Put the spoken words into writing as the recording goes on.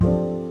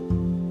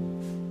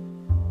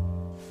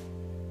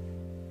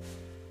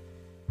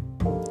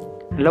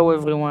Hello,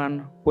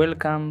 everyone.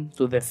 Welcome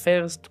to the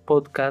first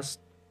podcast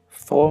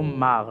from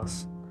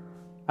Mars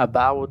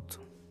about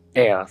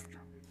Earth.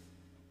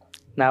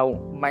 Now,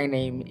 my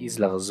name is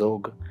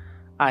Larzog.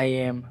 I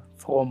am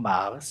from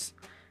Mars.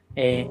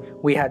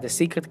 We had a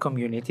secret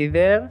community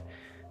there.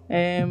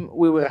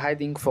 We were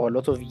hiding for a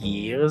lot of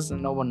years.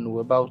 No one knew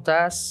about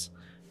us.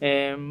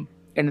 And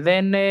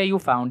then you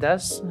found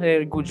us.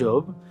 Good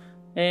job.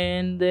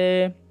 And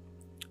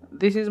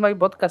this is my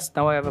podcast.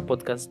 Now I have a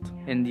podcast,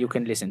 and you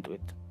can listen to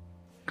it.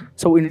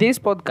 So in this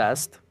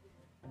podcast,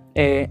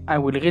 I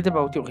will read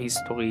about your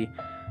history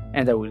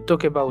and I will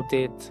talk about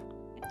it.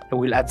 I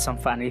will add some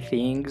funny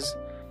things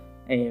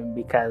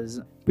because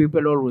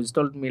people always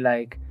told me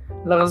like,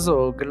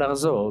 Larzog,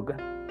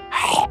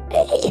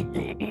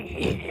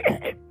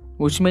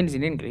 which means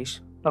in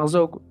English,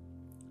 Larzog,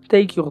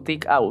 take your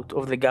dick out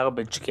of the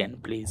garbage can,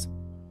 please.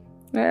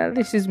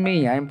 This is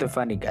me, I'm the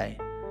funny guy.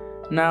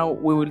 Now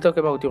we will talk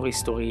about your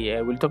history,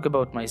 I will talk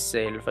about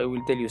myself, I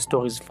will tell you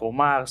stories from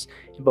Mars,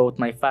 about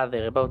my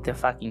father, about the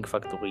fucking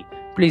factory.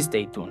 Please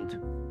stay tuned.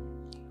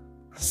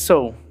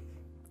 So,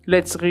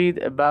 let's read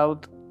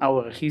about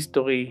our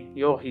history,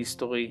 your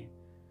history,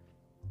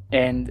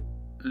 and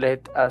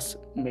let us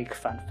make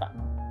fun.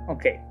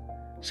 Okay,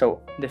 so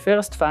the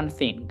first fun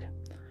thing.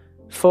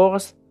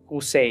 Fourth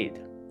Crusade.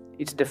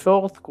 It's the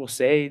Fourth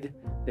Crusade,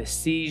 the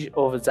Siege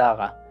of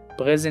Zara,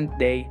 present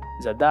day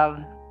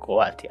Zadar,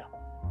 Croatia.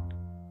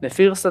 The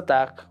first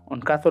attack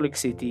on Catholic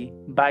City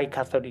by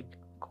Catholic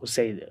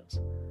Crusaders.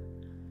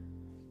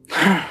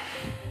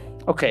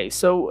 Okay,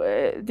 so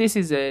this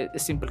is a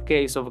simple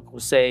case of a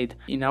crusade.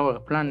 In our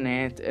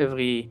planet,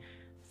 every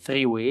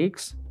 3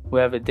 weeks, we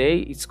have a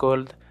day. It's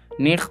called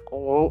Nich.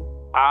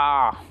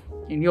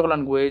 In your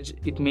language,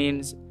 it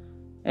means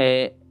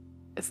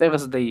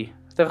Thursday.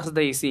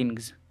 Thursday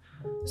things.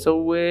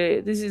 So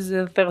this is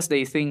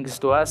Thursday things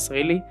to us,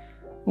 really.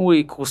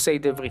 We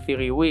crusade every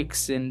 3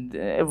 weeks and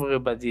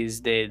everybody is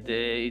dead.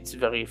 It's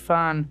very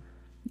fun.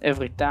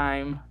 Every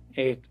time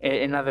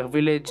another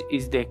village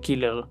is the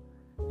killer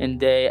and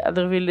the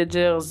other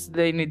villagers,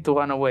 they need to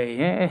run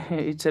away.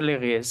 It's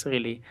hilarious,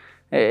 really.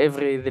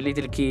 The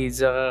little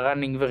kids are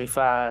running very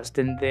fast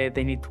and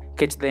they need to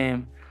catch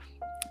them.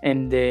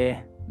 And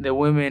the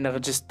women are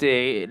just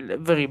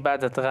very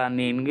bad at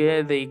running.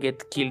 They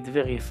get killed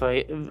very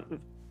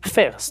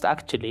fast,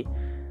 actually.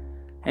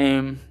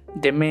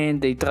 The men,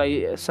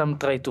 some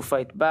try to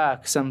fight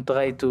back, some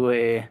try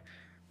to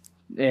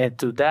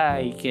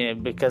die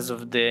because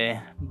of the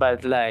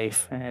bad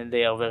life.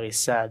 They are very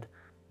sad.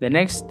 The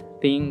next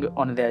thing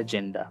on the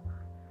agenda,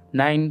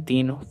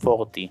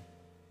 1940,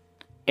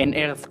 an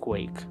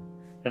earthquake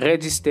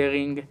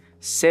registering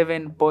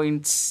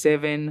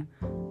 7.7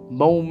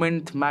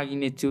 moment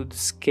magnitude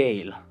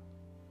scale.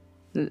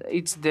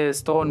 It's the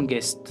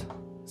strongest.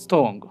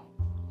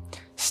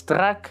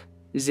 Struck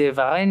the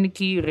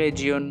Varenki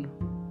region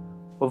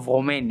of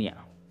Romania.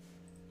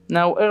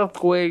 Now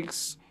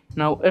earthquakes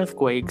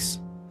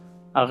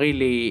are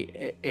really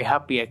a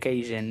happy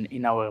occasion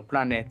in our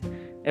planet.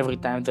 Every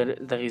time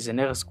there is an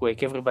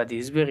earthquake, everybody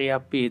is very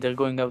happy. They're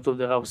going out of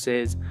their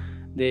houses.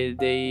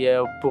 They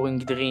are pouring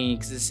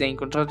drinks, saying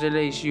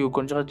congratulations you,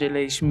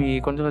 congratulations me,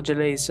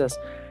 congratulations us.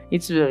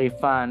 It's very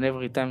fun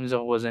every time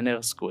there was an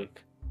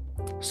earthquake.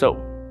 So,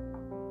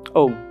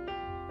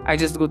 I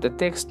just got a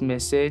text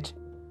message.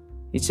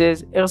 It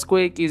says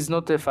earthquake is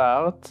not a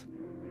fart.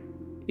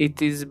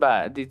 It is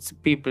bad. It's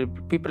people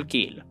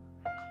kill.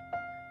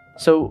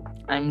 So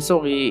I'm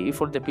sorry if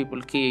all the people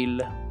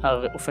kill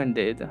are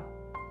offended.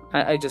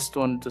 I just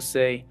want to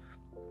say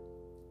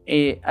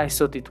I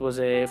thought it was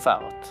a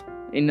fart.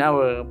 In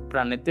our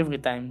planet, every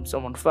time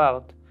someone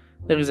fart,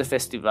 there is a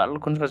festival.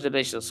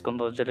 Congratulations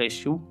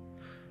you.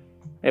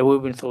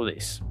 We've been through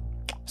this.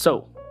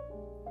 So,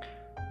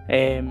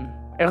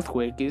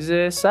 earthquake is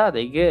sad,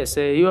 I guess.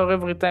 You are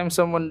every time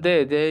someone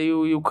dead,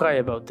 you cry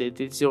about it.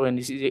 It's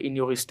in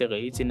your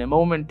history. It's in a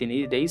moment in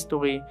the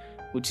history,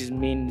 which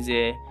means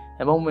a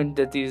moment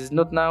that is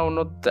not now,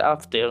 not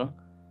after.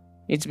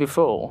 It's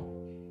before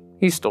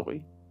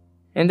history.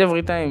 And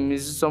every time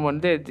is someone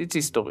dead, it's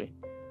history.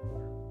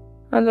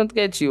 I don't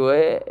get you.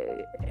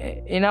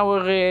 In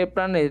our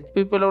planet,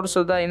 people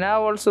also die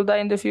now, also die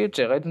in the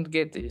future. I don't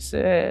get this.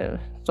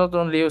 It's not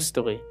only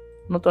history,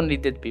 not only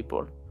dead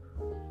people.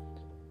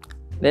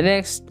 The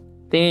next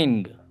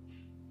thing,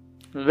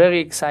 very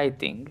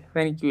exciting.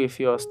 Thank you if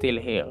you are still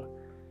here.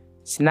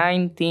 It's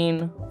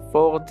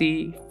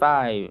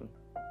 1945.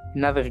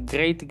 Another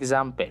great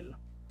example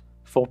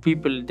for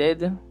people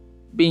dead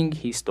being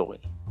history.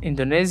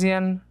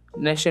 Indonesian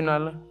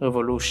National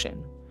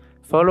Revolution.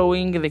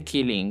 Following the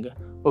killing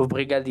of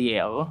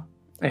Brigadier,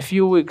 a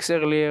few weeks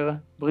earlier,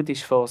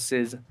 British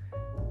forces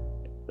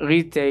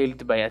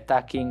retaliated by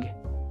attacking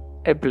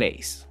a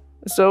place.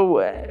 So,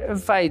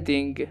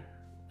 fighting.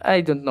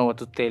 I don't know what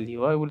to tell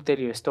you. I will tell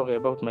you a story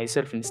about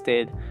myself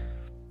instead.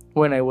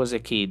 When I was a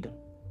kid,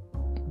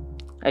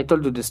 I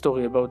told you the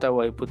story about how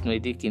I put my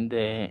dick in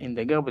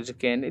the garbage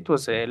can. It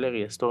was a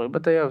hilarious story,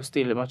 but I have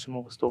still much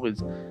more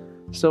stories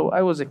So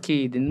I was a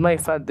kid, and my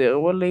father,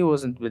 well, he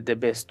wasn't the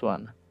best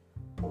one.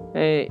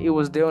 He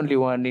was the only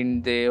one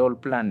in the whole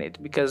planet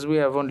because we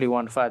have only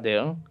one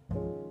father,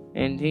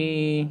 and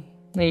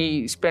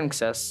he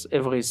spanks us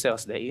every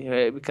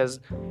Thursday because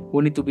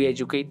we need to be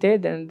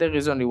educated, and there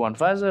is only one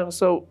father.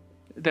 So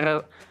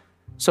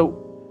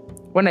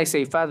when I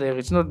say father,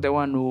 it's not the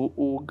one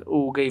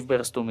who gave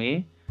birth to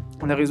me.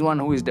 There is one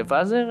who is the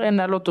father,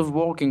 and a lot of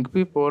working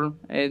people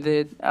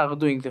that are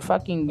doing the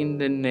fucking in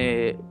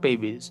the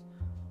babies.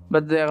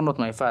 But they are not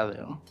my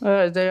father.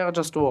 They are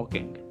just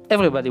working.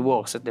 Everybody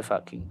works at the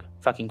fucking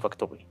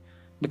factory.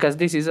 Because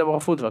this is our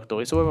food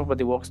factory. So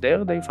everybody works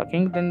there, they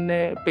fucking, then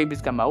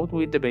babies come out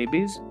with the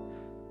babies.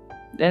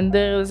 Then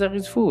there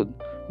is food.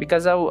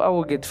 Because how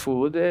we get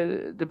food,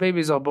 the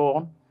babies are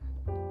born.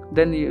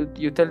 Then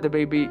you tell the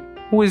baby,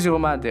 who is your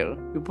mother?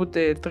 You put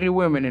 3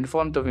 women in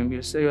front of him.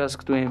 You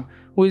ask to him,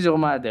 who is your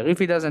mother? If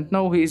he doesn't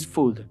know, he is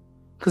food.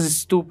 Because it's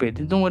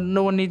stupid.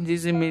 No one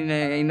needs him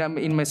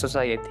in my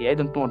society. I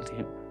don't want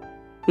him.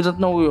 You don't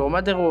know who your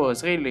mother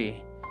was,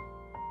 really.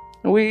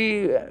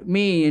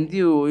 Me and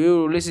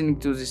you listening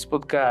to this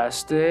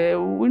podcast,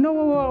 we know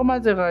who our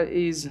mother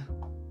is.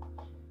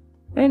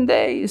 And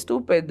they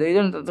stupid, they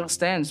don't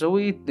understand, so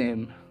we eat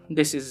them.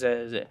 This is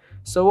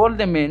so all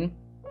the men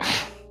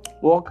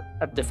work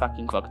at the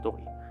fucking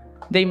factory.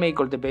 They make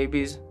all the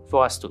babies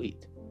for us to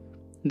eat.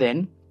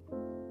 Then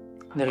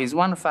there is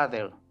one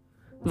father,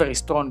 very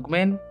strong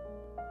man.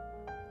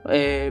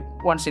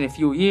 Once in a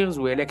few years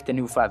we elect a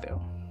new father.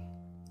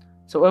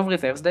 So every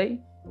Thursday,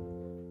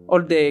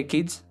 all the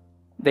kids,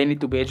 they need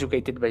to be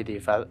educated by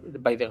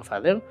their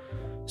father.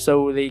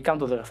 So they come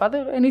to their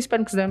father and he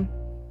spanks them.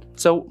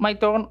 So my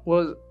turn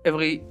was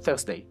every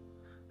Thursday.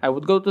 I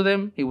would go to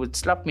them, he would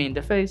slap me in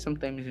the face,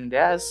 sometimes in the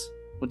ass,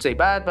 would say,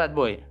 bad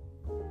boy.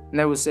 And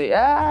I would say,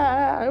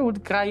 I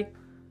would cry.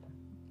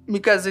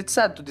 Because it's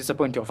sad to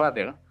disappoint your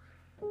father.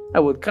 I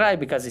would cry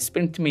because he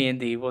spanked me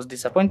and he was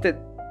disappointed.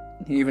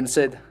 He even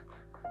said,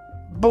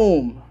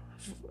 boom.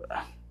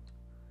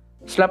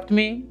 Slapped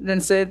me, then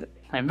said,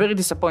 I'm very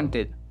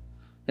disappointed.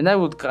 And I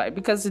would cry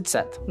because it's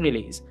sad,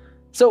 really is.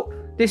 So,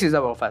 this is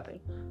our father.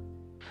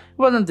 He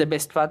wasn't the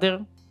best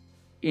father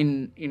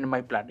in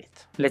my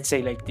planet. Let's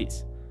say like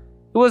this.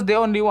 He was the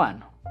only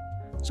one.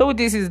 So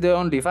this is the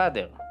only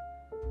father.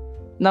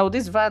 Now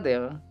this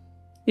father,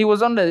 he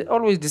was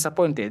always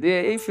disappointed.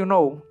 If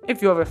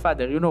you have a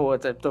father, you know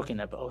what I'm talking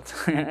about.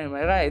 Am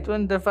I right?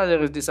 When the father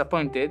is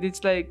disappointed,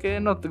 it's like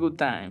not a good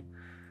time.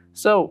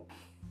 So,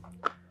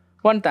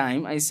 one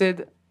time I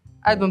said,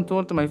 I don't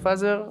want my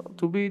father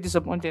to be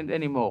disappointed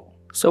anymore.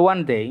 So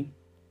one day,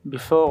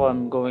 before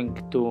I'm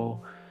going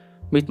to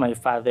meet my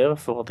father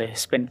for the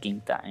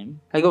spanking time,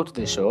 I go to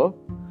the shop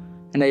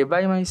and I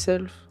buy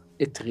myself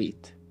a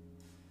treat.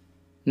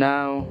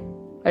 Now,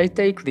 I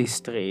take this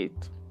treat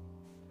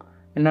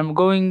and I'm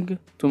going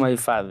to my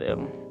father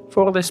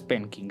for the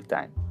spanking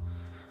time.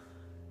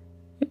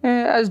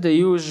 As the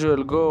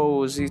usual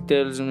goes, he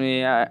tells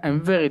me,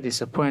 I'm very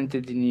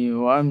disappointed in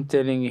you. I'm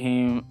telling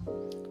him,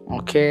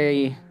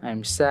 okay,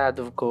 I'm sad,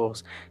 of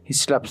course. He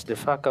slaps the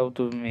fuck out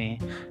of me.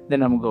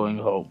 Then I'm going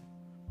home.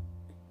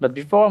 But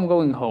before I'm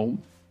going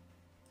home,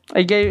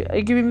 I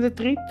give him the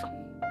treat.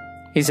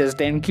 He says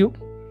thank you.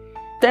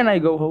 Then I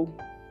go home.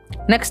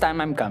 Next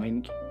time I'm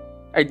coming,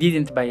 I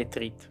didn't buy a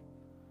treat.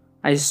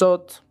 I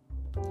thought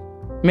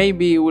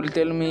maybe he will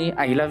tell me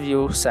I love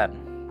you, son.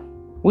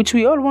 Which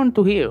we all want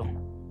to hear,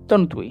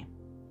 don't we?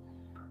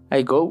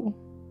 I go,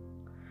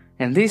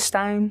 and this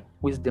time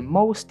with the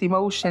most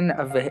emotion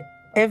I've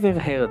ever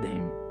heard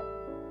him.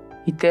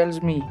 He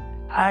tells me,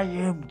 I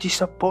am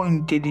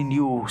disappointed in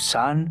you,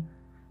 son.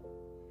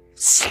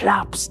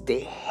 Slaps the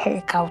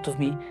heck out of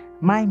me.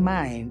 My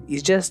mind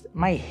is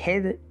my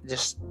head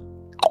just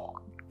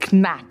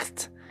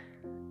knacked.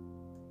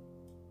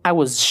 I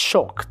was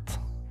shocked.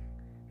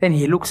 Then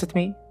he looks at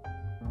me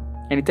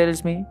and he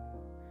tells me,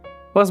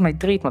 where's my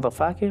treat,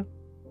 motherfucker?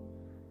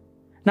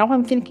 Now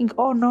I'm thinking,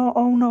 oh no,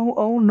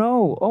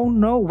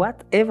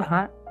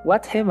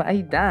 what have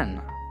I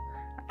done?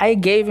 I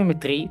gave him a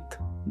treat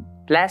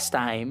last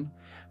time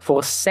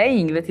for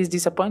saying that he's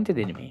disappointed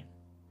in me.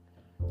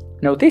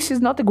 Now this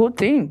is not a good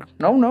thing.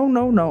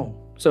 No.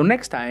 So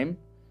next time,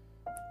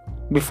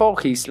 before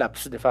he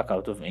slaps the fuck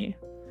out of me,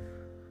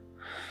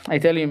 I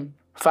tell him,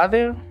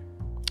 Father,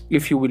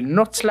 if you will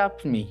not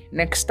slap me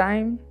next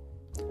time,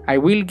 I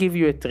will give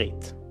you a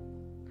treat.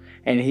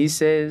 And he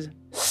says,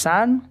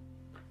 son,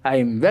 I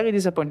am very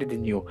disappointed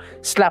in you.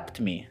 Slapped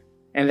me.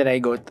 And then I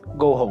go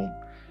home.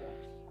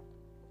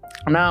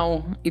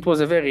 Now, it was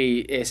a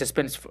very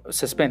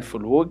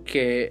suspenseful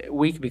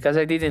week because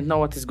I didn't know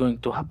what is going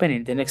to happen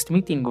in the next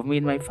meeting of me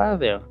and my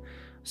father.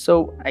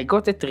 So I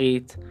got a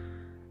treat.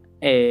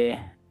 I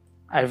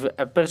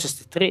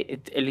purchased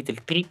a little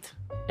treat,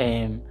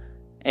 a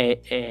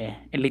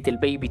little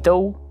baby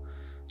toe,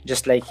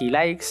 just like he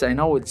likes. I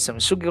know, with some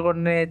sugar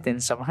on it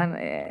and some honey.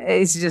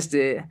 It's just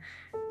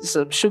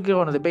some sugar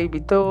on the baby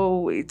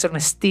toe. It's on a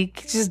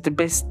stick. It's just the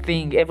best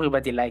thing.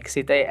 Everybody likes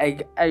it.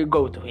 I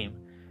go to him.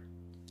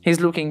 He's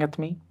looking at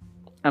me.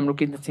 I'm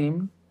looking at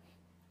him.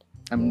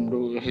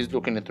 He's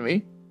looking at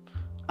me.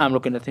 I'm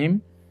looking at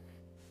him.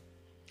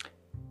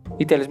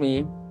 He tells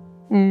me,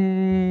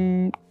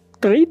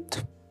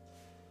 treat.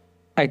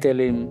 I tell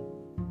him,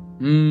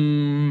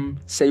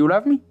 say you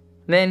love me.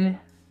 Then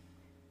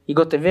he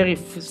got a very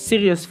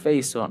serious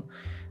face on,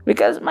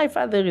 because my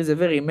father is a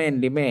very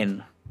manly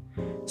man.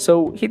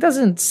 So he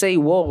doesn't say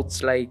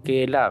words like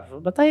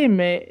love, but I am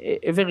a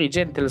very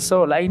gentle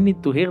soul. I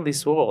need to hear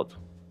this word.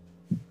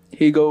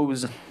 He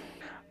goes,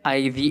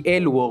 I the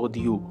L word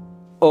you.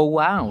 Oh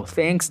wow,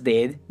 thanks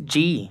Dad.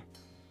 Gee.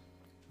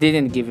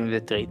 Didn't give him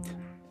the treat.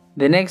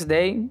 The next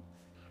day,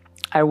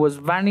 I was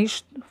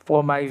vanished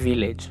from my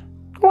village.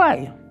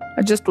 Why?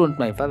 I just want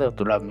my father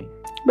to love me.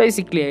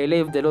 Basically, I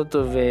lived a lot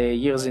of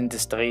years in the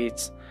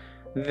streets.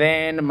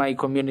 Then my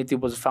community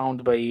was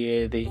found by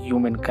the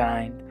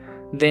humankind.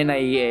 Then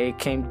I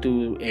came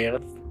to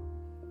Earth.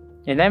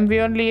 And I'm the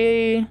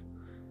only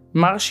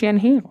Martian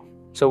here.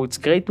 So it's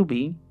great to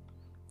be.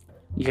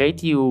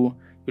 Great you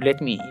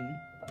let me in.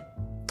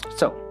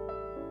 So,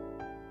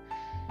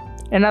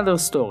 another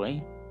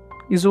story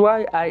is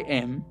why I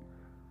am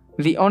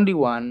the only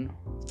one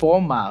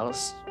from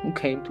Mars who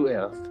came to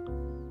Earth.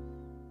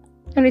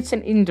 And it's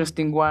an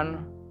interesting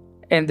one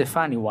and a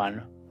funny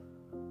one.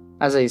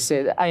 As I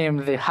said, I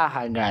am the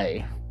haha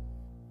guy.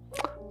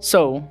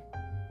 So,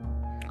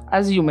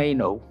 as you may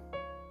know,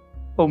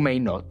 or may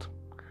not,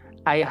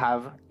 I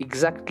have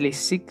exactly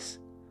 6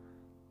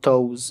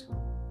 toes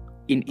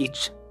in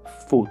each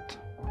foot.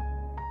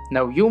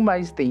 Now you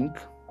might think,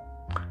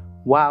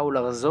 wow,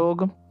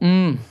 Larzog,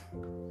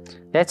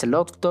 that's a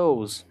lot of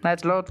toes.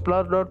 That's a lot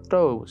of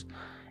toes.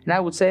 And I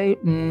would say,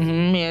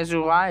 yes,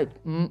 you're right.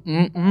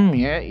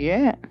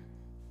 Yeah.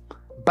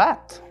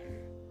 But,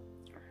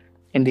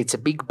 and it's a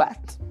big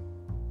but,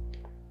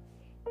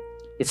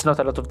 it's not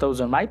a lot of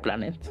toes on my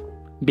planet,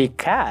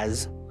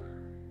 because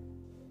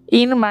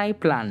in my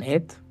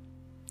planet,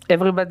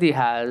 everybody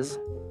has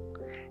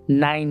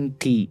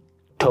 90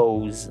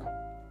 toes.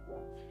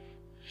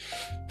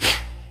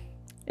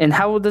 And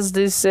how does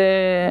this,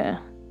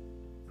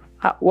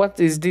 what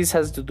is this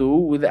has to do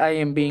with I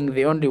am being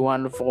the only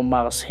one from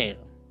Mars here?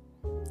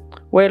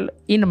 Well,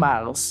 in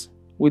Mars,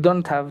 we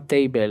don't have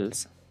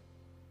tables.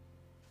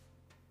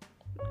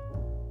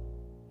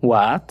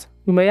 What,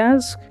 you may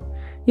ask?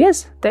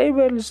 Yes,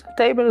 tables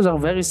are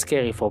very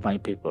scary for my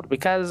people,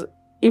 because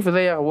if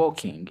they are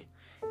walking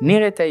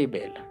near a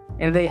table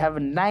and they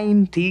have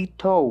 90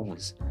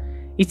 toes,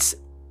 it's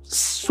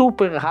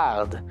super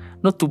hard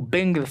not to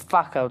bang the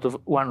fuck out of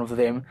one of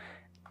them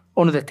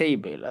on the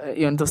table.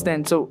 You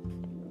understand? So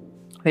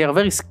they are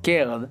very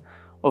scared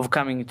of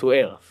coming to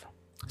Earth.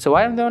 So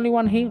I am the only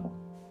one here.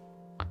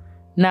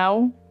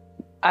 Now,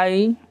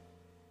 I,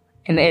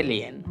 an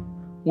alien,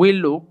 will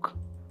look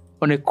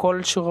on a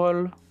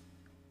cultural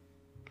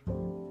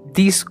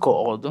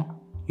discord,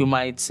 you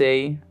might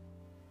say,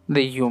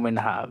 the human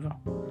have.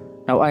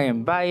 Now I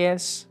am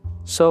biased,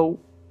 so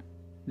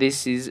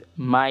this is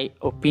my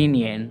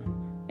opinion,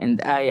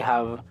 and I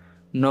have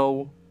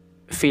no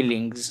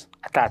feelings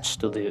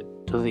attached to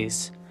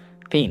this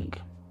thing.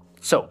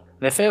 So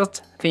the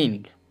first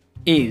thing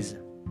is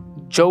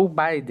Joe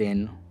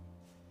Biden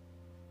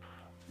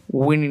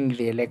winning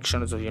the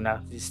elections of the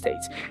United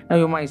States. Now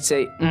you might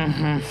say,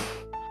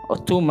 or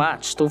too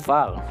much, too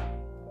far.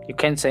 You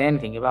can't say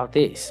anything about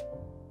this.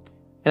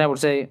 And I would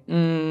say,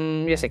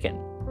 yes I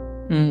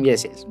can.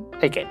 Yes,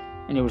 I can.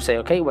 And you would say,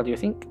 okay, what do you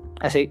think?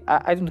 I say,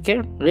 I don't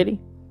care,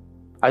 really.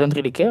 I don't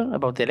really care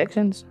about the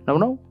elections.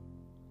 No.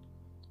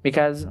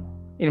 Because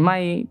in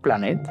my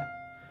planet,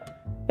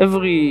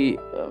 every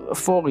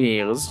 4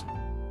 years,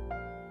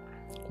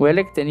 we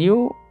elect a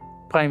new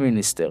prime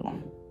minister.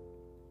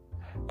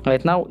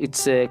 Right now,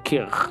 it's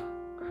Kirch.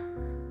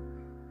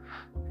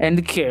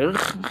 And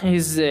Kirch,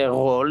 his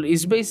role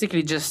is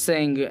basically just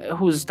saying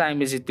whose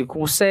time is it to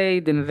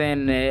crusade, and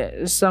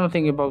then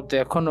something about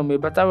the economy.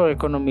 But our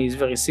economy is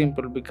very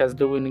simple, because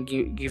they're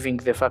giving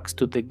the facts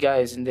to the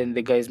guys, and then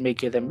the guys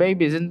make them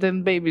babies, and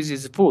then babies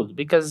is food,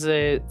 because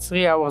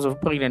 3 hours of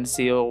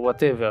pregnancy or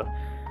whatever,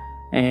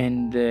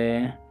 and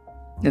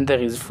there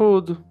is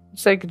food.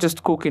 It's like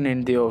just cooking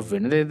in the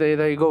oven.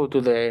 They go to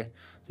the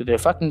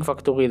fucking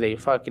factory, they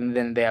fucking,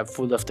 then they have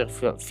food after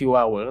a few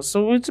hours.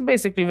 So it's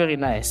basically very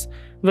nice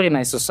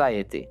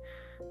society.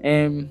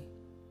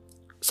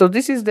 So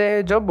this is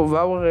the job of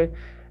our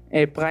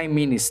prime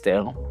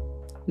minister,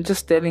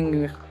 just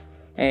telling,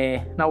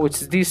 now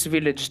it's this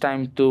village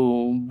time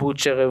to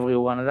butcher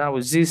everyone, now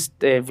it's this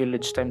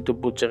village time to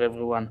butcher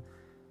everyone.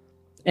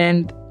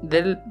 And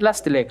the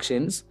last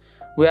elections,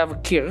 we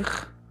have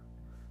Kirch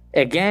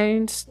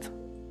against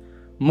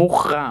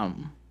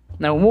Muhram.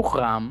 Now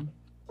Muhram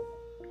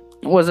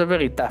was a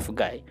very tough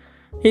guy.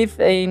 He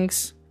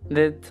thinks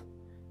that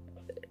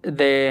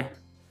the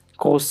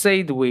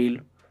crusade wheel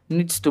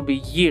needs to be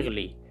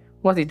yearly.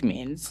 What it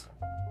means?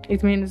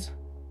 It means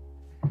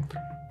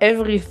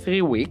every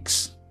 3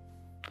 weeks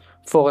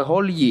for a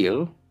whole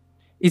year,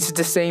 it's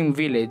the same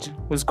village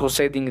who's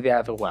crusading the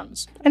other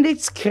ones. And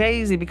it's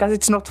crazy, because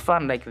it's not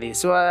fun like this.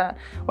 So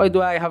why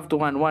do I have to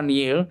run 1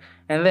 year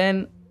and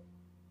then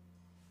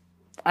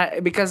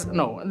Because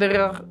no,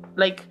 there are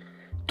like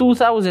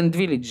 2,000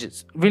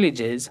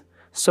 villages.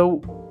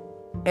 So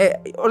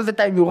all the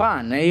time you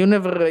run, you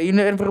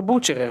never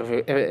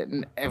butcher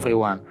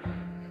everyone.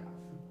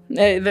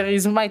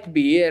 Might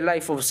be a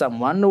life of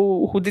someone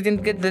who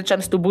didn't get the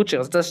chance to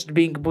butcher, just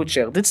being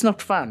butchered. It's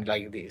not fun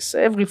like this.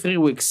 Every 3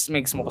 weeks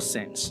makes more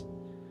sense.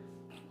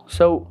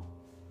 So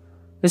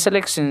the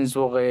selections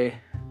were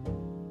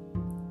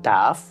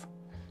tough,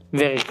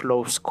 very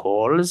close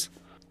calls,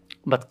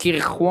 but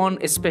Kirch won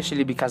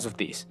especially because of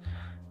this.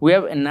 We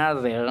have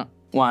another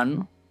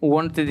one who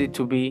wanted it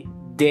to be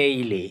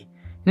daily.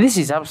 This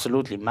is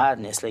absolutely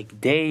madness, like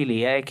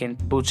daily. I can't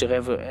butcher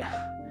ever.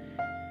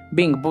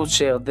 Being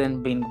butchered,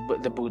 then being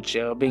the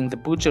butcher, being the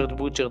butcher, the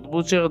butcher, the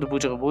butcher, the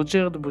butcher,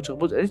 butcher, the butcher,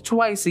 butcher.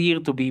 Twice a year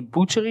to be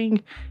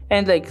butchering,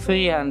 and like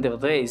 300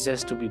 days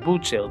just to be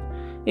butchered.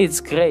 It's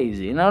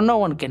crazy. Now no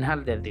one can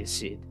handle this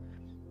shit.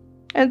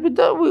 And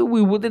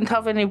we wouldn't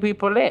have any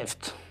people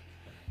left.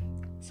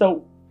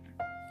 So,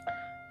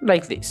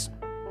 like this.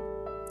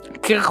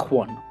 Kirch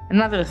won.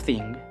 Another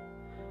thing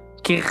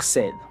Kirch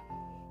said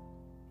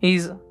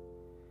is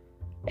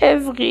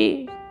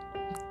every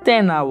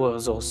 10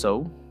 hours or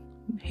so,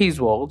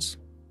 his words,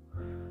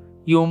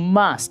 you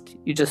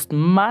just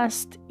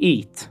must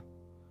eat.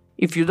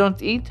 If you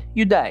don't eat,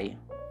 you die.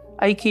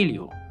 I kill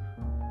you.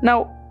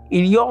 Now,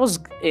 in your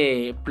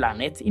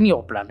planet,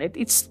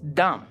 it's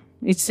dumb.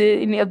 It's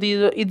an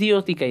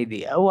idiotic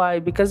idea. Why?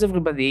 Because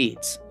everybody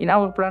eats. In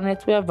our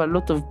planet, we have a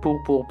lot of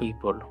poor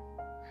people.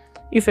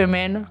 If a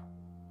man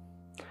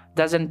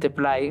doesn't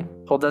apply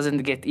or doesn't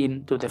get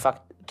into the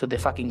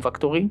fucking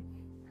factory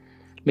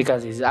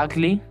because he's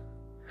ugly,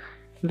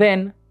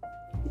 then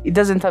he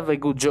doesn't have a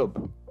good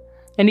job.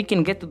 And he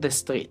can get to the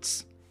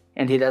streets.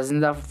 And he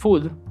doesn't have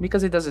food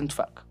because he doesn't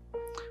fuck.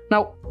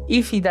 Now,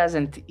 if he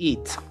doesn't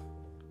eat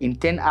in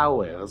 10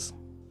 hours,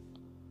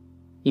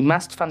 he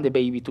must find a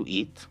baby to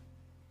eat,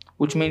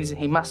 which means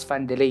he must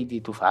find a lady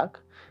to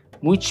fuck,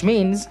 which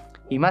means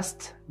he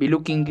must be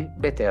looking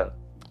better.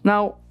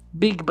 Now,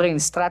 big brain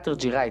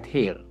strategy right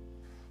here.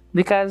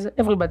 Because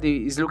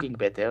everybody is looking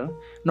better,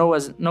 no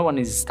one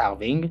is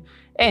starving,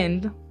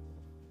 and,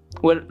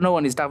 well, no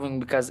one is starving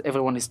because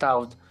everyone is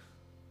starved,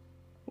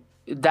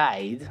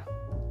 died,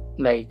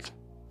 like,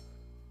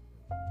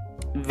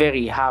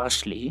 very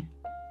harshly.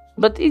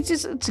 But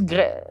it's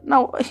great.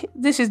 Now,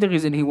 this is the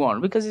reason he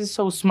won, because he's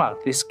so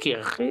smart. This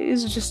Kirch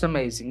is just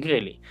amazing,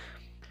 really.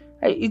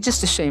 It's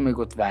just a shame he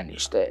got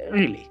vanished,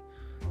 really.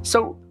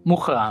 So,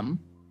 Muhram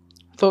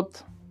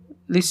thought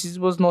this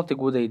was not a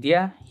good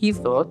idea. He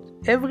thought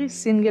every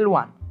single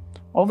one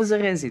of the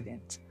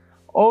residents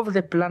of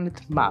the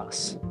planet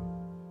Mars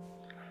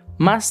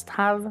must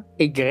have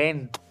a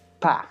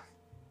grandpa.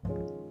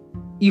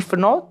 If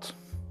not,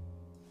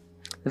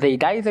 they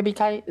die,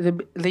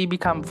 they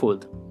become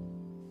food.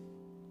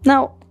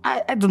 Now,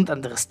 I don't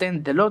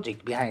understand the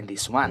logic behind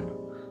this one.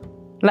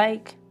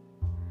 Like,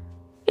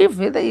 if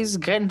his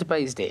grandpa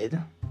is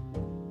dead,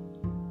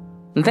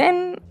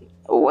 then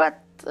what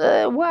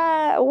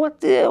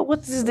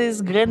is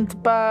this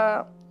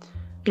grandpa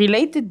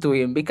related to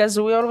him? Because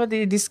we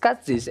already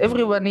discussed this.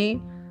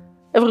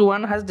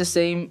 Everyone has the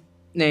same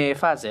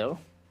father.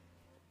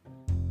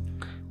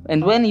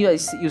 And when you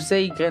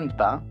say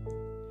grandpa,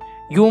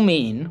 you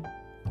mean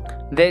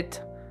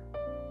that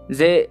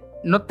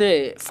not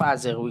the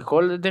father we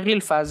call, the real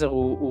father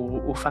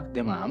who fucked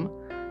the mom.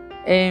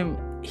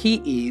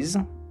 He is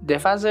the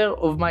father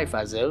of my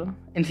father,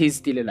 and he's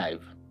still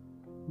alive.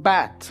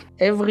 But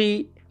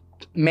every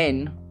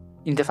man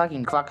in the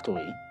fucking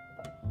factory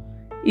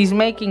is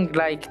making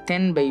like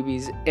 10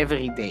 babies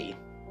every day.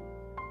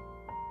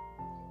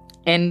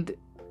 And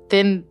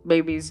 10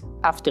 babies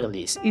after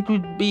this. It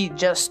would be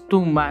just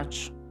too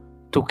much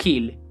to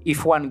kill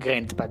if one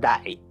grandpa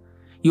die.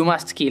 You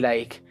must kill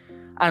like,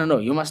 I don't know,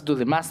 you must do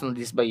the math on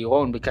this by your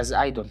own because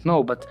I don't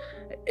know, but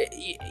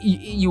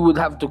you would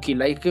have to kill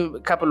like a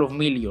couple of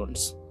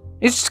millions.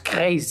 It's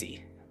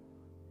crazy.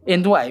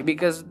 And why?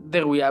 Because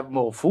there we have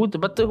more food,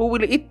 but who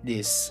will eat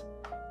this?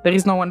 There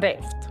is no one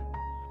left.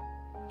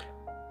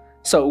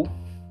 So,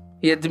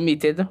 he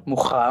admitted,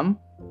 Muhram,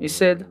 he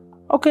said,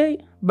 okay,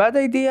 bad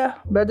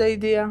idea.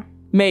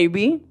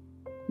 Maybe,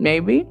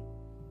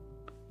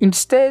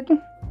 instead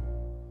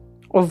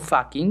of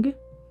fucking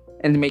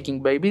and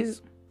making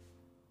babies,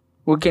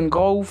 we can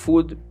grow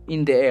food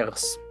in the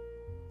earth.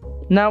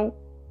 Now,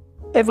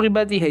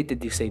 everybody hated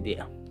this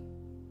idea.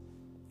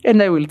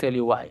 And I will tell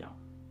you why.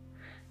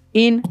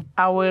 In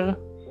our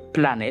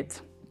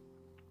planet,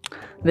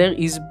 there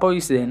is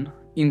poison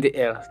in the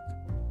earth.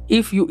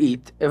 If you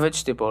eat a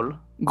vegetable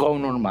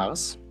grown on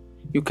Mars,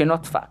 you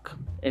cannot fuck.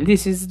 And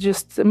this is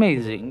just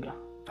amazing.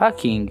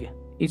 Fucking,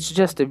 it's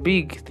just a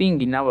big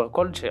thing in our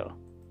culture.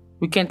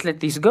 We can't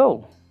let this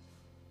go.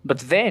 But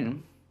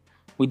then,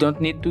 we don't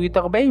need to eat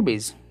our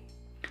babies.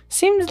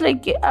 Seems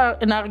like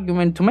an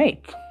argument to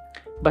make.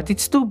 But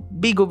it's too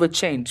big of a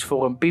change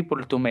for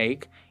people to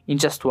make in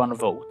just one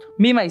vote.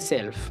 Me,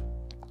 myself,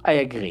 I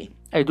agree.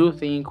 I do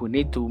think we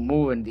need to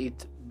move and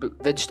eat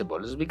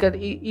vegetables because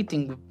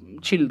eating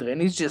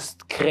children is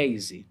just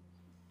crazy.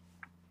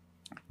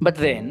 But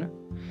then,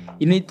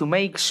 you need to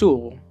make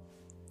sure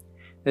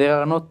there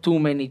are not too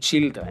many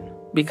children.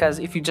 Because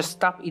if you just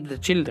stop eating the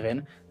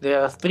children,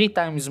 there are 3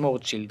 times more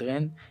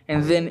children,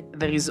 and then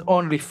there is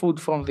only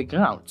food from the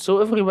ground. So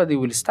everybody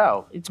will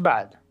starve. It's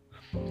bad.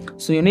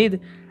 So you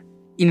need,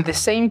 in the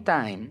same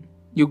time,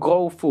 you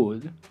grow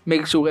food,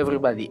 make sure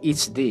everybody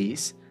eats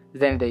this,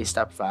 then they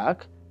stop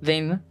fuck,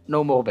 then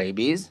no more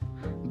babies.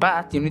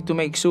 But you need to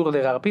make sure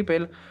there are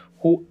people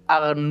who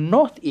are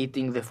not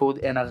eating the food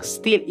and are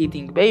still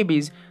eating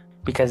babies,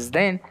 because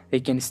then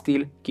they can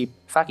still keep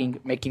fucking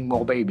making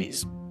more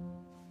babies.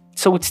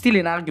 So it's still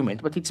an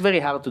argument, but it's very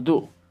hard to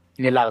do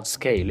in a large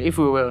scale. If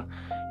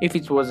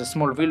it was a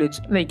small village,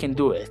 they can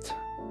do it.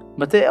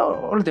 But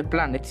all the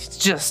planet is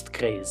just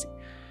crazy.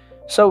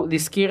 So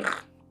this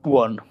Kirk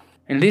won.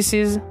 And this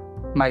is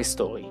my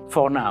story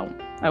for now.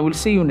 I will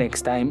see you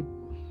next time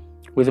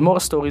with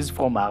more stories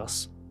from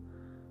Mars,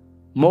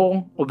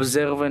 more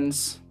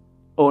observance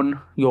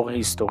on your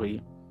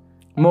history,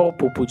 more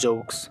poo-poo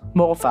jokes,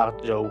 more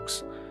fart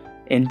jokes,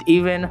 and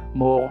even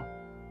more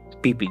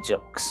pee-pee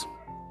jokes.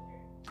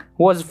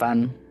 Was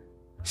fun.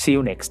 See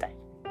you next time.